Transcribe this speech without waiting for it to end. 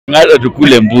Ngada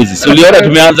tukule mbuzi. So uliona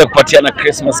tumeanza kupatiana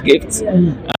Christmas gifts.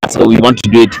 So we want to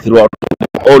do it throughout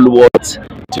all wards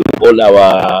to all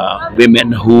our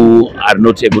women who are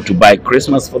not able to buy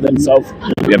Christmas for themselves.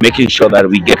 We are making sure that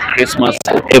we get Christmas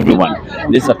to everyone.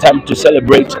 This is a time to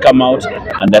celebrate, come out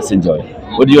and let's enjoy.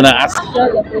 What do you want to ask?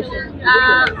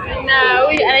 Na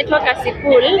huyu anaitwa Cassy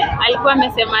alikuwa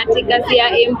amesema ati kazi ya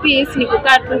MPs ni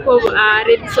kukaa tuko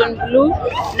Redson Blue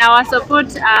na wa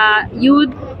support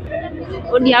youth.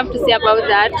 What do you have to say about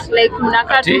that? Like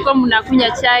mnakaa tuko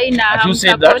mnakunya chai na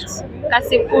support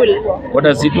Cassy. What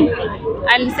does he do?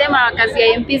 Alisema kazi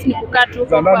ya MPs ni kukaa tuko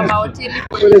kwa mahoteli.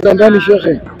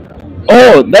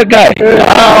 Oh, that guy.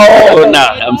 Oh, no,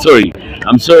 I'm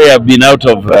sorry. I've been out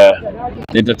of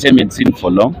the entertainment scene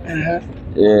for long.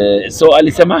 So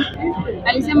alisema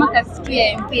kazi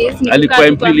ya MPs ni alikuwa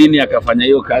MP lini akafanya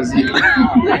hiyo kazi?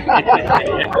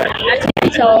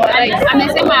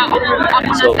 Amesema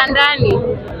hakuna kandani.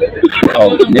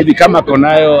 Oh, maybe kama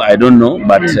konayo, I don't know,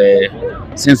 but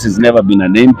since he's never been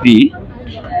an MP,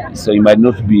 so he might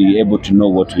not be able to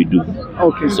know what we do.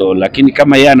 Okay. So lakini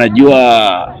kama yeye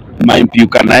anajua MP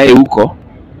uka naye huko,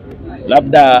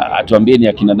 labda atuambie ni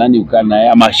akina nani uka naye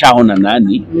ama shaona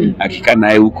nani akikaa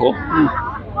naye huko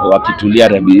wakitulia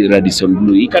Radisson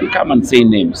Blue. He can come and say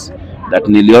names that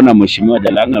niliona mheshimiwa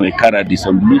Jalango amekaa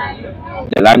Radisson Blue.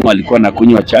 Jalango alikuwa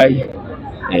anakunywa chai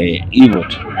hivyo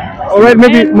tu. All right,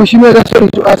 maybe mheshimiwa, just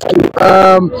want to ask you,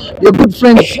 your good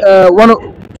friends, one of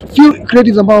few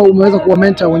creatives ambao umeweza kuwa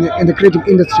mentor when in the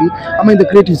creative industry, I mean the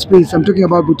creative space. I'm talking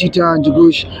about Butita and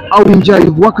Jugush, Awinja.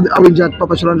 You've worked with Awinja at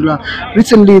Papa Shirandula.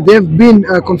 Recently, they've been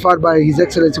conferred by His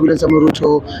Excellency William Samoei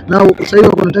Ruto. Now,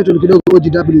 Sayo kuna title kidogo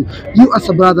OGW. You as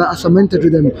a brother, as a mentor to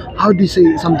them, how do you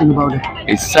say something about it?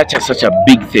 It's such a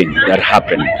big thing that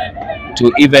happened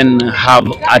to even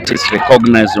have artists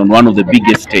recognized on one of the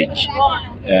biggest stage.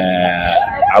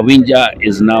 Awinja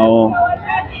is now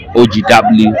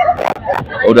OGW,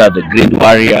 Order the Great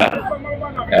Warrior.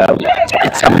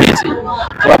 It's amazing.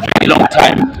 For a very long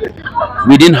time,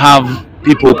 we didn't have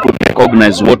people who could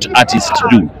recognize what artists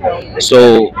do.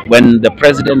 So when the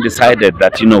president decided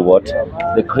that, you know what,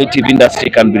 the creative industry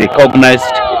can be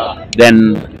recognized,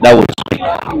 then that was big.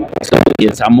 So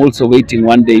yes, I'm also waiting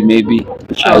one day maybe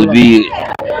I'll be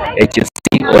HSC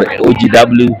or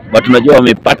OGW, but unajua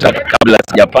wamepata kabla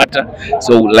sijapata.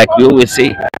 So like we always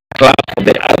say, clap for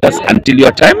the others until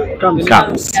your time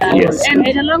comes. Yes. And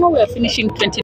Jalango, we are finishing 20